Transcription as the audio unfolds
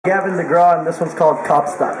Gavin DeGraw, and this one's called Cop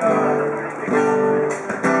Stop.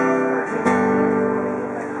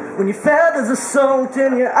 When your feathers are soaked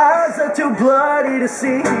and your eyes are too bloody to see,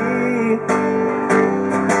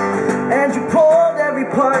 and you pulled every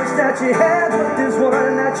punch that you had, but there's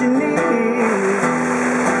one that you need.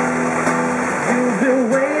 You've been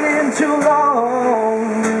waiting too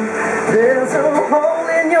long. There's a hole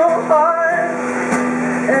in your heart,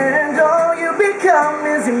 and all you become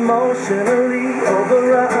is emotionally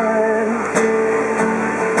overrun.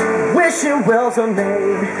 Wish your wells are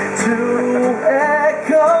made to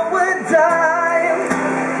echo a dime.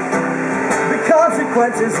 The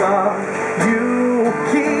consequences are you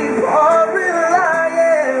keep on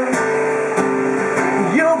relying.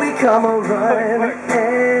 You'll become a run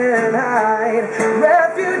and hide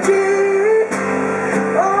refugee.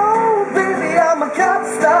 Oh baby, I'm a cop,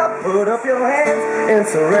 stop, put up your hands and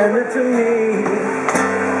surrender to me.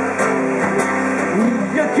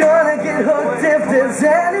 You're gonna get hooked if there's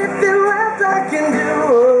anything left I can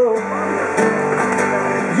do.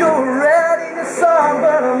 You're ready to song,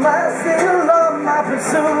 but I might sing along my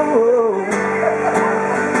pursuit.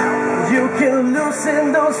 You can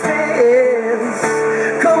loosen those fears.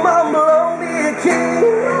 Come on, blow me a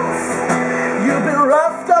kiss. You've been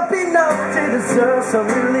roughed up enough to deserve some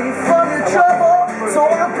relief from your trouble, so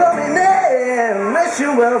I'm coming in. Wish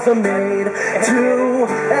your wells are made to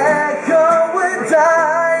echo a dime.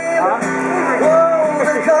 Oh,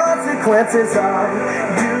 the consequences are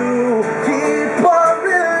you keep on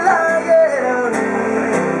relying.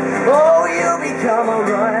 Oh, you become a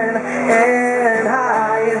run and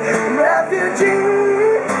hide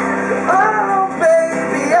refugee. Oh,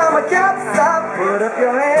 baby, I'm a cop, stop, put up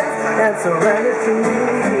your hands and surrender to me.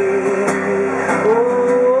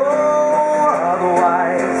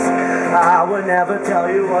 I would never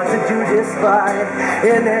tell you what to do despite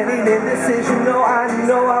in any indecision. No, I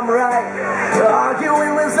know I'm right.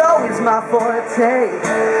 Arguing was always my forte,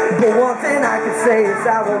 but one thing I can say is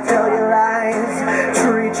I won't tell you lies.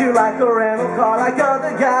 Treat you like a rental car like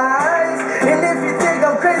other guys. And if you think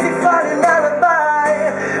I'm crazy, find an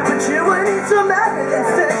alibi, but you would need some evidence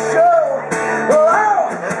to show.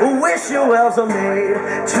 Oh, wish your wells are made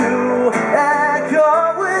to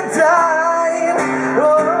echo a dime.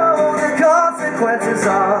 Oh, consequences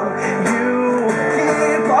are you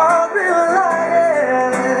keep on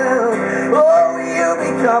relying. Oh, you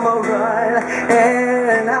become a run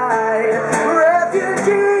and hide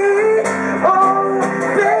refugee. Oh,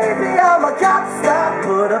 baby, I'm a cop, stop,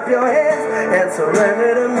 put up your hands and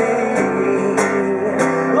surrender to me.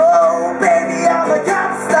 Oh, baby, I'm a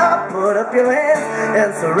cop, stop, put up your hands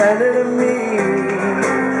and surrender to me.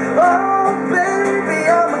 Oh, baby,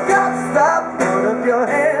 I'm a cop, stop, put up your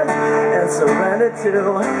hands and surrender to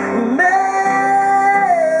me.